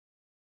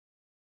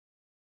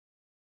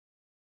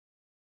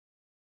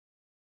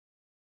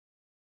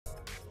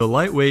The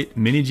lightweight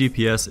mini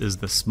GPS is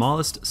the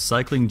smallest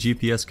cycling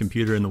GPS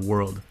computer in the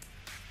world.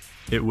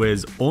 It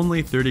weighs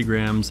only 30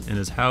 grams and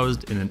is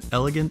housed in an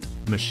elegant,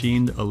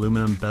 machined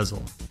aluminum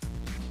bezel.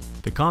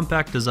 The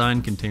compact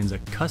design contains a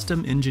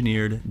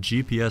custom-engineered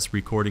GPS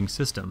recording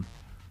system,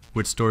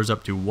 which stores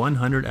up to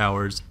 100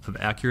 hours of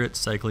accurate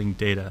cycling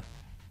data.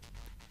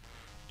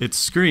 Its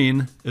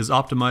screen is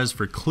optimized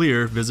for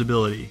clear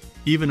visibility,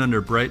 even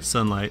under bright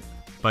sunlight,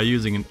 by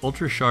using an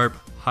ultra-sharp,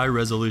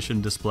 high-resolution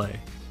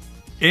display.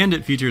 And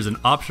it features an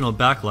optional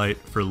backlight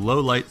for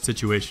low-light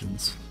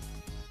situations.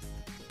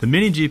 The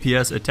mini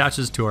GPS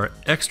attaches to our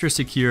extra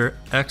secure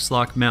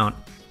X-Lock mount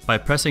by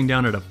pressing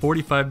down at a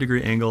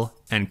 45-degree angle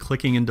and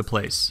clicking into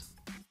place.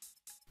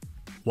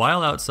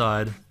 While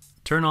outside,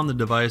 turn on the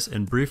device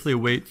and briefly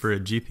wait for a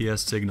GPS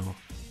signal.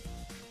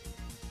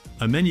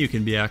 A menu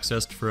can be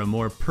accessed for a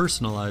more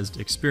personalized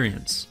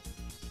experience.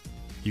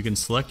 You can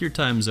select your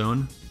time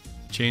zone,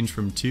 change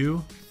from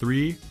 2,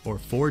 3, or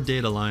 4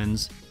 data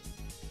lines,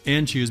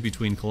 and choose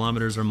between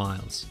kilometers or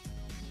miles.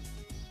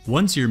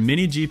 Once your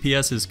mini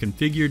GPS is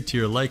configured to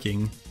your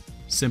liking,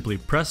 simply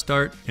press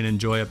start and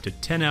enjoy up to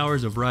 10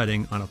 hours of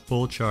riding on a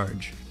full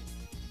charge.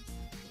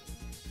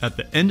 At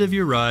the end of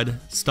your ride,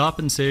 stop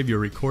and save your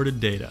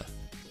recorded data.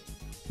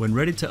 When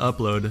ready to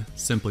upload,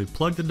 simply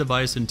plug the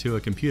device into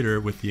a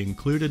computer with the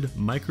included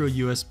micro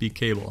USB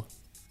cable.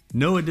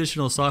 No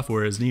additional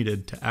software is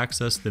needed to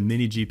access the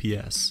mini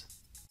GPS.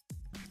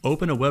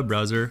 Open a web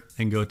browser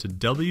and go to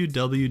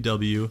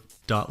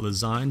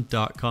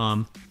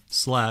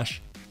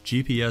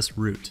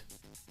www.lezyne.com/GPSroute.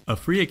 A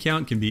free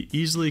account can be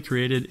easily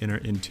created in our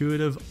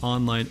intuitive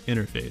online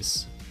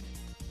interface.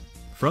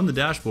 From the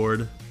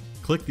dashboard,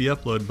 click the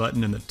upload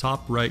button in the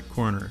top right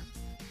corner.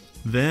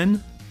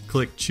 Then,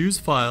 click Choose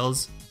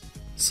Files,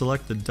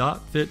 select the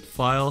 .fit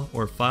file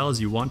or files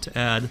you want to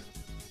add,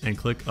 and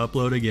click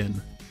Upload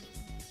again.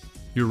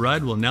 Your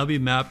ride will now be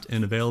mapped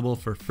and available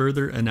for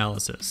further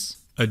analysis.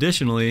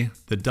 Additionally,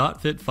 the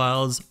 .fit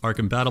files are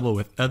compatible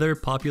with other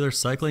popular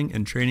cycling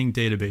and training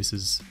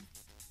databases.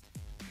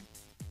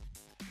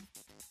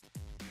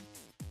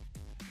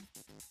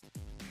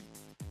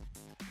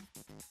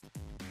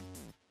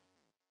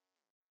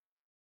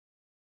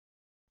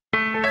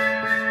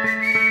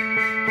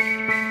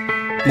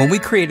 When we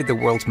created the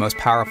world's most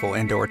powerful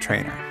indoor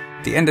trainer,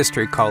 the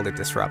industry called it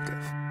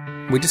disruptive.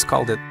 We just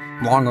called it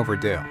long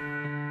overdue.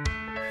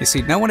 You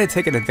see, no one had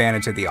taken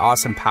advantage of the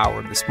awesome power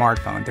of the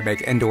smartphone to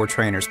make indoor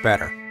trainers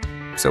better.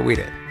 So we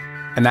did.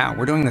 And now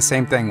we're doing the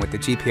same thing with the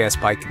GPS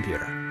bike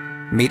computer.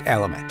 Meet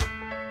ELEMNT.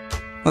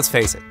 Let's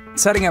face it,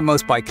 setting up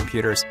most bike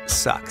computers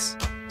sucks.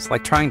 It's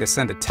like trying to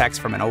send a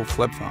text from an old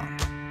flip phone.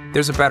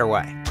 There's a better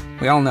way.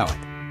 We all know it.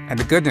 And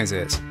the good news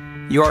is,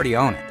 you already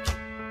own it.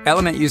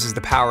 ELEMNT uses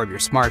the power of your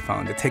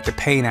smartphone to take the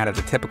pain out of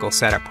the typical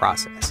setup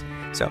process.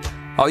 So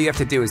all you have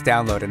to do is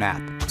download an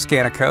app,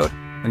 scan a code,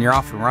 and you're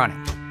off and running.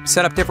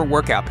 Set up different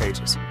workout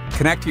pages,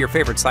 connect to your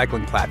favorite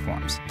cycling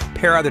platforms,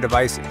 pair other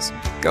devices,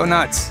 go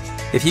nuts.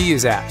 If you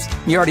use apps,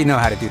 you already know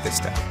how to do this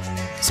stuff.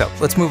 So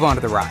let's move on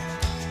to the ride.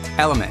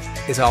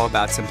 ELEMNT is all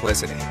about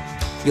simplicity.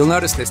 You'll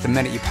notice this the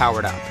minute you power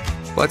it up.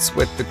 What's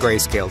with the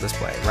grayscale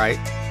display, right?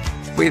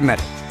 We admit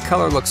it,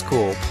 color looks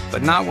cool,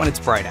 but not when it's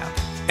bright out.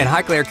 In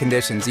high glare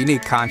conditions, you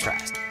need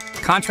contrast.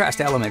 Contrast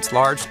ELEMNT's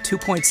large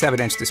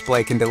 2.7-inch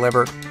display can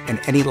deliver in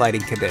any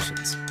lighting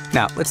conditions.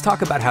 Now, let's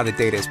talk about how the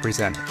data is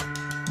presented.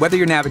 Whether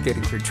you're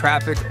navigating through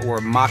traffic or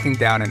mocking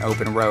down an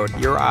open road,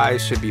 your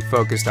eyes should be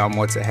focused on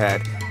what's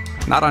ahead,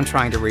 not on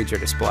trying to read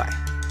your display.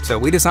 So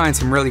we designed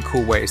some really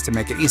cool ways to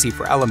make it easy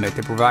for ELEMNT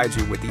to provide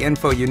you with the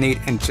info you need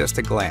in just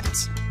a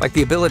glance, like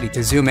the ability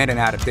to zoom in and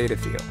out of data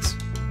fields.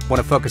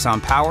 Want to focus on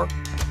power?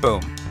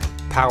 Boom.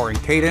 Power and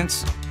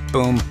cadence?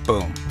 Boom,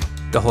 boom.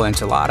 The whole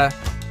enchilada?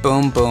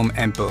 Boom, boom,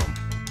 and boom.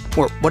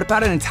 Or what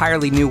about an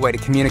entirely new way to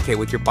communicate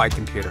with your bike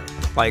computer?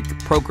 Like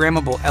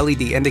programmable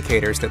LED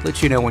indicators that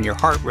let you know when your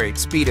heart rate,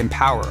 speed, and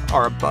power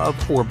are above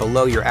or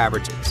below your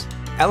averages.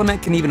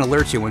 ELEMNT can even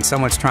alert you when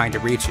someone's trying to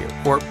reach you,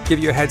 or give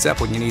you a heads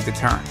up when you need to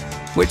turn.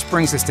 Which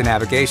brings us to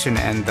navigation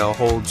and the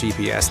whole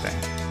GPS thing.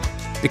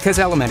 Because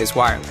ELEMNT is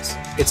wireless,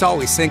 it's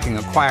always syncing,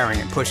 acquiring,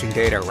 and pushing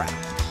data around.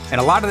 And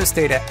a lot of this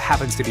data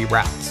happens to be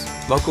routes.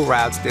 Local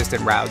routes,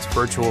 distant routes,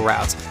 virtual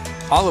routes,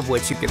 all of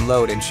which you can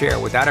load and share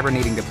without ever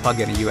needing to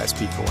plug in a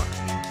USB port.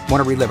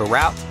 Want to relive a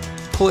route?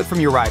 Pull it from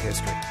your ride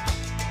history.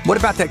 What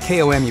about that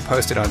KOM you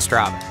posted on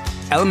Strava?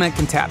 ELEMNT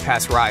can tap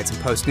past rides and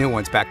post new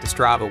ones back to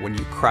Strava when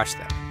you crush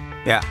them.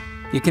 Yeah,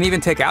 you can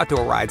even take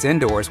outdoor rides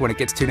indoors when it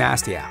gets too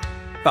nasty out.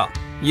 Well,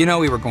 you know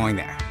we were going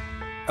there.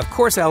 Of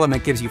course,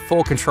 ELEMNT gives you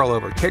full control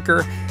over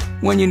kicker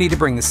when you need to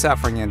bring the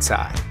suffering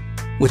inside.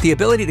 With the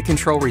ability to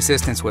control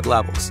resistance with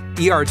levels,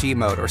 ERG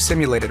mode, or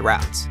simulated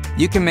routes,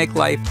 you can make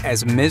life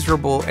as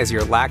miserable as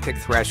your lactic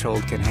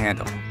threshold can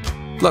handle.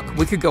 Look,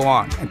 we could go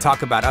on and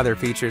talk about other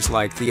features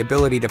like the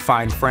ability to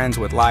find friends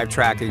with live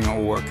tracking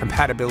or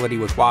compatibility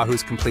with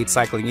Wahoo's complete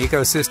cycling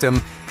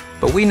ecosystem,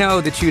 but we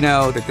know that you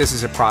know that this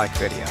is a product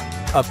video.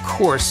 Of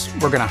course,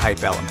 we're gonna hype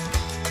ELEMNT.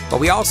 But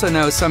we also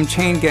know some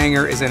chain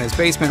ganger is in his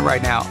basement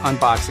right now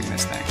unboxing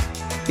this thing.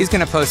 He's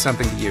gonna post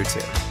something to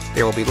YouTube.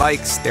 There will be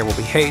likes, there will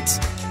be hates.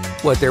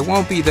 What there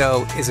won't be,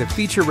 though, is a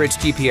feature-rich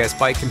GPS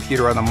bike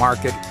computer on the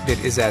market that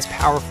is as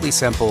powerfully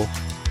simple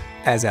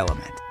as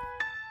ELEMNT.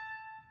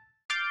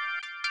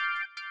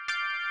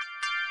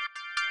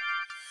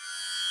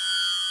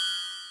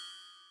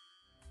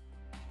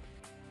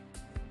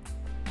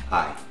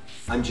 Hi,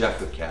 I'm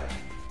Jeff with CatEye.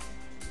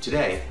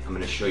 Today, I'm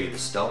going to show you the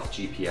Stealth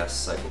GPS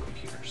cycle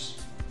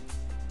computers.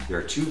 There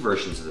are two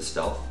versions of the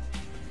Stealth.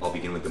 I'll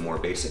begin with the more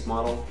basic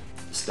model,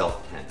 the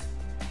Stealth 10.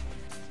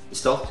 The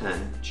Stealth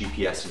 10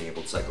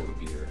 GPS-enabled cycle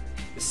computer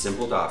is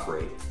simple to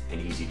operate and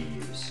easy to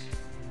use.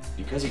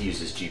 Because it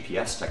uses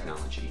GPS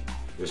technology,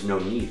 there's no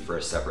need for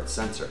a separate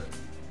sensor,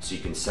 so you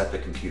can set the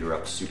computer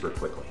up super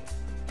quickly.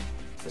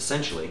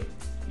 Essentially,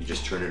 you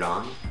just turn it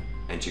on,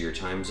 enter your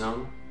time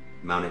zone,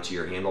 mount it to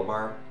your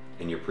handlebar,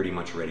 and you're pretty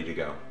much ready to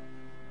go.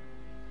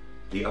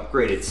 The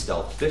upgraded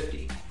Stealth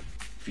 50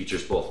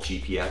 features both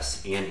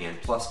GPS and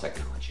ANT+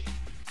 technology.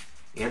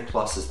 ANT+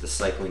 is the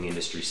cycling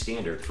industry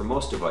standard for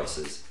most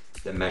devices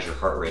that measure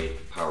heart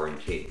rate, power, and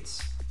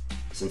cadence.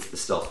 Since the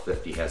Stealth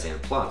 50 has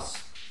ANT+,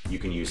 you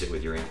can use it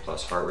with your ANT+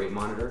 heart rate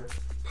monitor,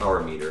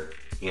 power meter,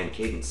 and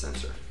cadence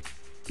sensor.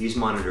 These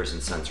monitors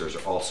and sensors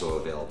are also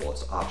available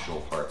as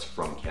optional parts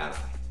from CatEye.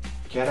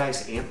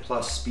 CatEye's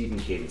ANT+ speed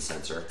and cadence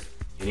sensor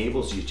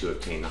enables you to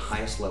obtain the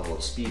highest level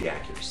of speed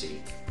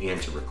accuracy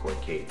and to record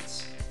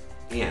cadence.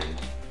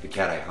 And the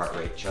CatEye heart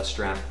rate chest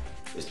strap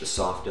is the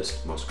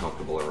softest, most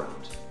comfortable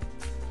around.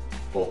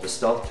 Both the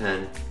Stealth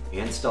 10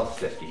 and Stealth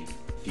 50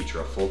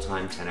 feature a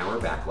full-time 10-hour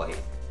backlight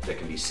that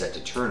can be set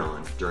to turn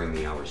on during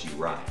the hours you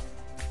ride.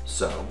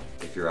 So,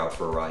 if you're out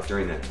for a ride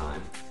during that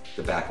time,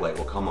 the backlight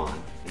will come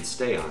on and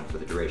stay on for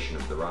the duration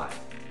of the ride.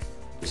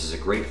 This is a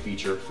great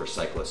feature for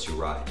cyclists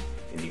who ride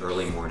in the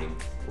early morning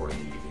or in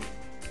the evening.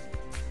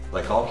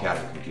 Like all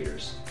CatEye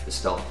computers, the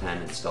Stealth 10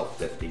 and Stealth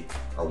 50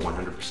 are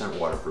 100%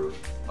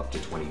 waterproof up to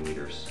 20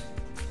 liters.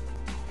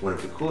 One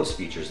of the coolest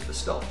features of the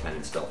Stealth 10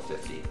 and Stealth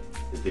 50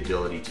 is the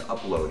ability to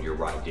upload your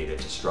ride data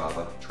to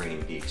Strava,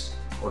 Training Peaks,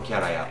 or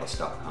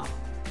CatEyeAtlas.com.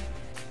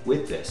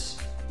 With this,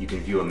 you can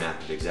view a map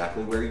of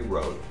exactly where you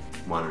rode,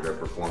 monitor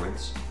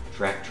performance,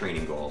 track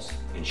training goals,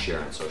 and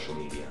share on social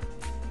media.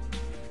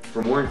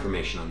 For more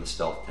information on the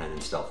Stealth 10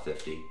 and Stealth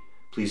 50,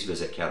 please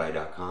visit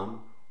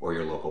CatEye.com or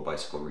your local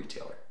bicycle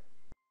retailer.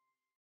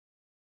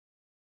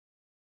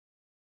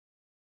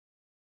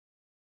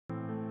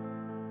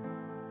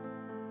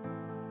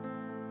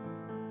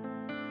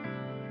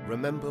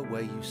 Remember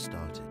where you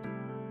started.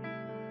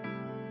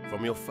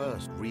 From your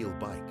first real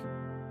bike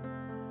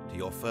to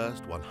your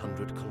first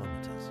 100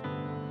 kilometers.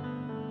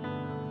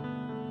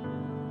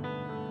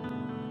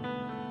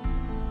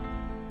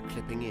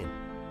 Clipping in,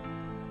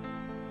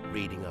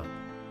 reading up,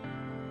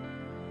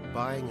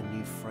 buying a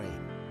new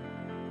frame,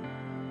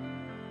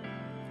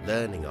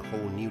 learning a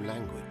whole new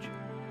language.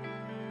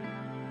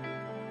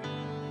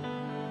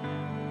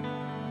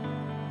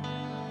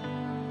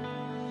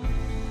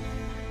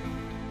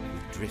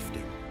 With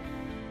drifting,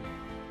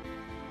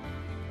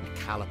 and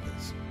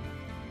calipers,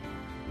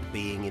 and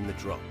being in the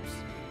drops,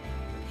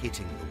 and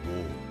hitting the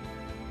wall.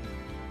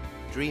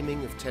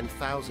 Dreaming of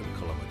 10,000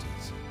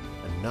 kilometers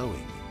and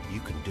knowing you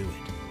can do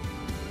it.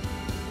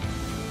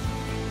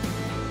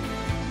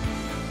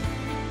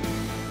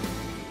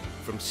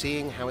 From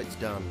seeing how it's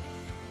done,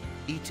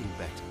 eating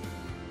better,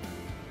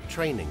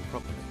 training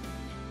properly,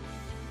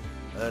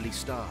 early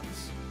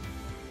starts,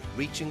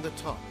 reaching the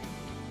top,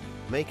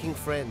 making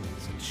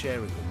friends and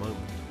sharing the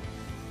moment,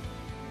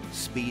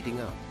 speeding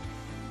up,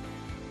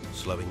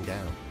 slowing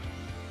down,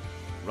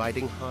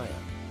 riding higher,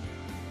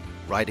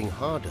 riding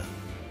harder,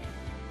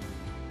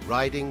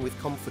 riding with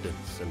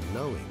confidence and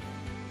knowing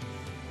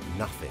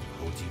nothing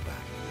holds you back.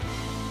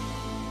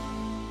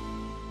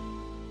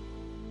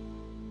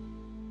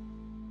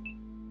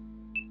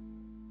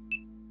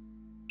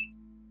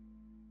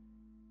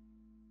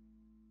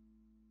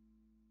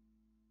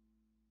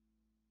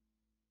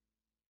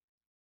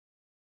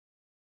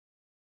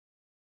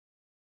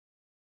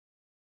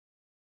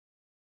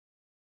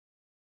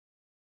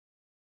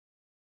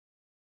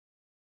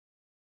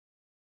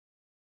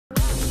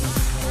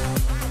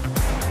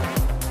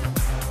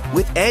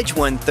 With Edge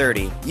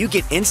 130, you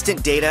get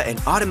instant data and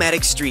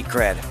automatic street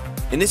cred.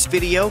 In this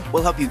video,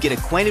 we'll help you get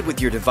acquainted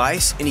with your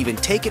device and even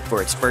take it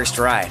for its first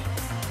ride.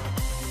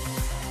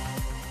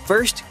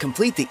 First,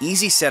 complete the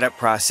easy setup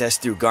process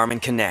through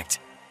Garmin Connect.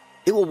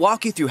 It will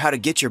walk you through how to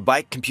get your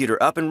bike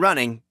computer up and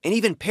running and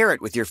even pair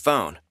it with your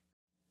phone.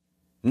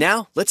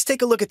 Now, let's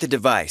take a look at the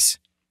device.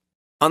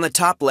 On the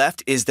top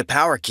left is the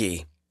power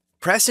key.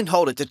 Press and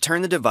hold it to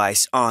turn the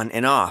device on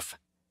and off.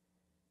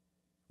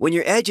 When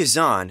your Edge is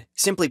on,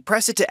 simply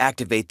press it to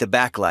activate the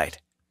backlight.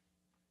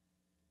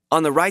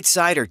 On the right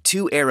side are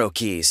two arrow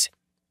keys.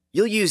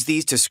 You'll use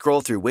these to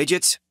scroll through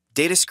widgets,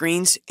 data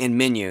screens, and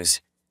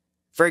menus.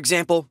 For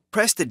example,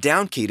 press the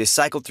down key to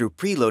cycle through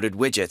preloaded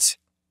widgets.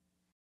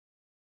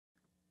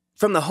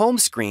 From the home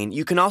screen,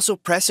 you can also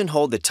press and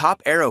hold the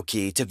top arrow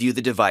key to view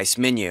the device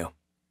menu.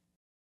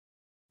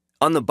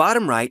 On the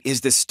bottom right is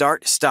the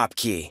Start/Stop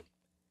key.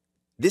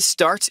 This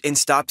starts and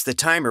stops the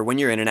timer when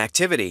you're in an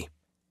activity.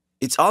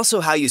 It's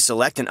also how you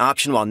select an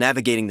option while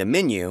navigating the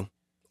menu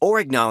or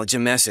acknowledge a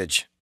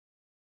message.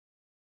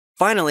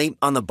 Finally,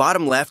 on the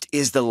bottom left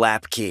is the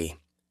lap key.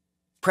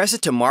 Press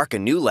it to mark a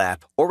new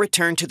lap or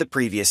return to the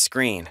previous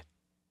screen.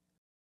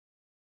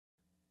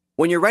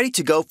 When you're ready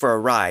to go for a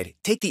ride,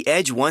 take the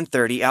Edge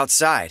 130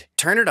 outside,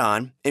 turn it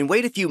on, and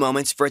wait a few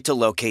moments for it to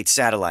locate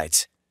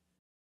satellites.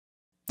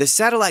 The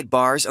satellite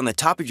bars on the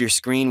top of your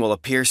screen will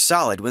appear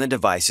solid when the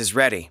device is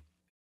ready.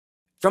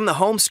 From the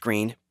home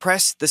screen,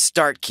 press the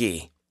Start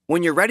key.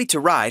 When you're ready to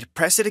ride,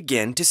 press it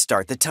again to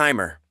start the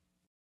timer.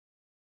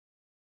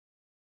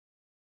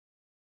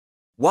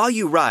 While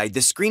you ride,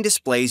 the screen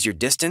displays your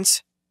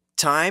distance,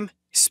 time,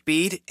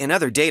 speed, and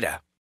other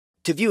data.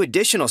 To view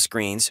additional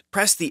screens,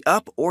 press the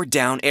up or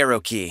down arrow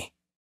key.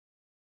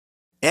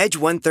 Edge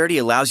 130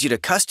 allows you to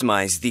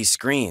customize these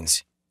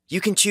screens.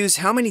 You can choose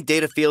how many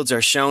data fields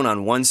are shown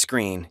on one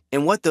screen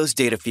and what those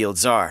data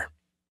fields are.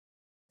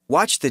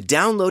 Watch the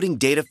Downloading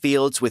Data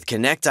Fields with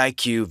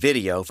ConnectIQ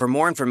video for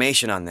more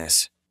information on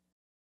this.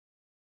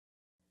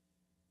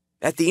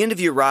 At the end of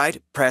your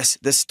ride, press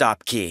the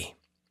Stop key.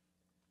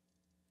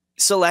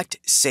 Select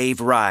Save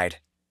Ride.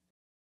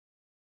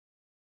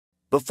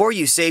 Before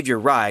you save your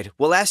ride,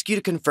 we'll ask you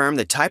to confirm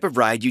the type of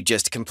ride you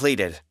just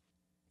completed.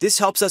 This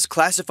helps us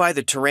classify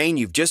the terrain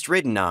you've just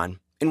ridden on,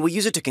 and we'll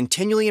use it to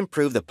continually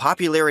improve the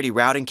popularity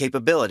routing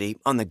capability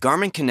on the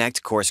Garmin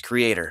Connect Course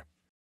Creator.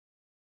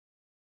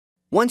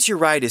 Once your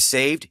ride is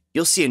saved,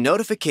 you'll see a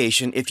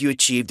notification if you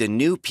achieved a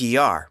new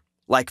PR,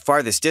 like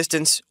farthest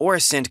distance or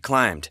ascent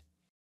climbed.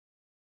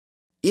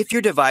 If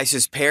your device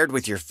is paired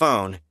with your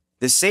phone,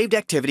 the saved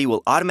activity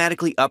will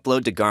automatically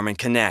upload to Garmin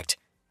Connect,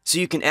 so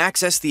you can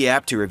access the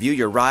app to review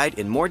your ride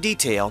in more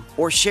detail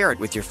or share it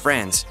with your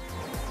friends.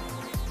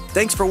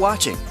 Thanks for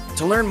watching.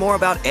 To learn more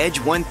about Edge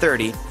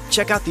 130,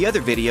 check out the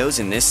other videos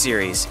in this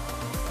series.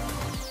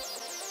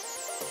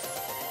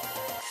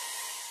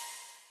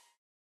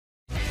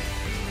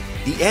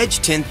 The Edge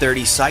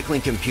 1030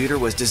 cycling computer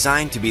was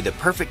designed to be the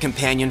perfect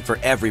companion for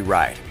every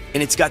ride,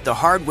 and it's got the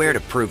hardware to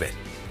prove it.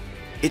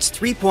 Its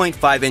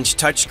 3.5-inch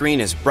touchscreen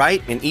is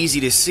bright and easy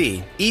to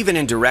see, even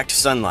in direct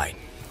sunlight.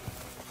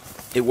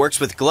 It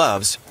works with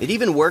gloves. It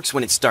even works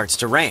when it starts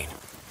to rain.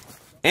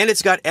 And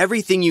it's got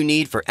everything you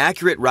need for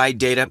accurate ride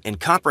data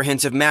and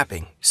comprehensive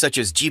mapping, such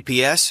as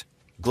GPS,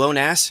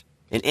 GLONASS,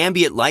 an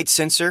ambient light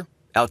sensor,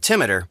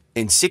 altimeter,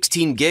 and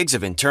 16 gigs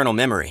of internal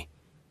memory.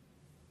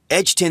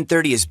 Edge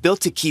 1030 is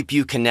built to keep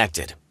you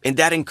connected, and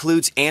that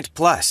includes ANT+,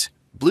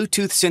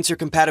 Bluetooth sensor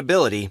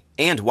compatibility,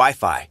 and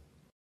Wi-Fi.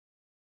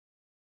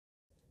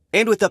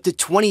 And with up to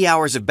 20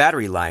 hours of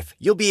battery life,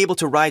 you'll be able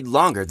to ride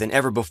longer than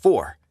ever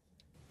before.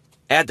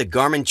 Add the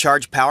Garmin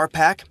Charge Power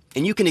Pack,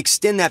 and you can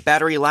extend that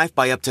battery life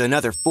by up to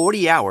another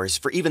 40 hours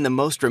for even the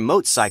most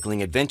remote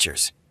cycling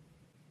adventures.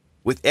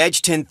 With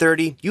Edge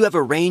 1030, you have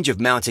a range of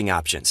mounting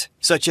options,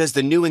 such as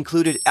the new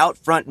included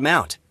out-front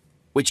mount,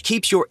 which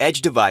keeps your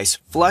Edge device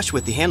flush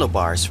with the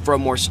handlebars for a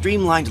more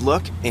streamlined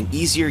look and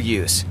easier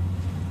use.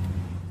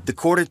 The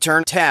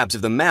quarter-turn tabs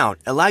of the mount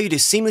allow you to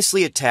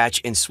seamlessly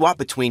attach and swap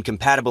between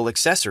compatible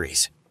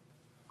accessories.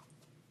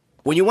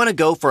 When you want to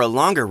go for a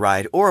longer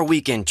ride or a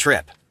weekend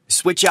trip,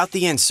 switch out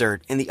the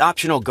insert and the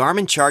optional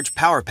Garmin Charge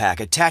Power Pack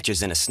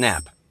attaches in a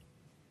snap.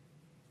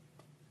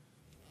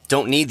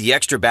 Don't need the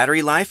extra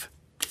battery life?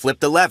 Flip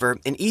the lever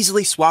and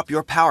easily swap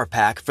your power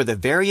pack for the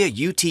Varia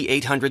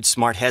UT800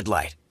 smart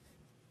headlight.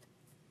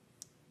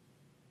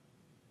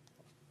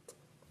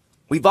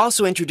 We've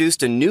also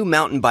introduced a new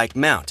mountain bike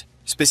mount,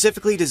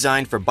 specifically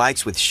designed for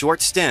bikes with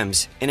short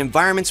stems and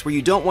environments where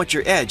you don't want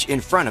your Edge in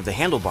front of the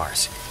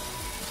handlebars.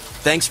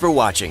 Thanks for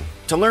watching.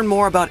 To learn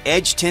more about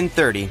Edge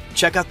 1030,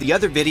 check out the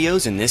other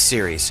videos in this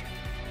series.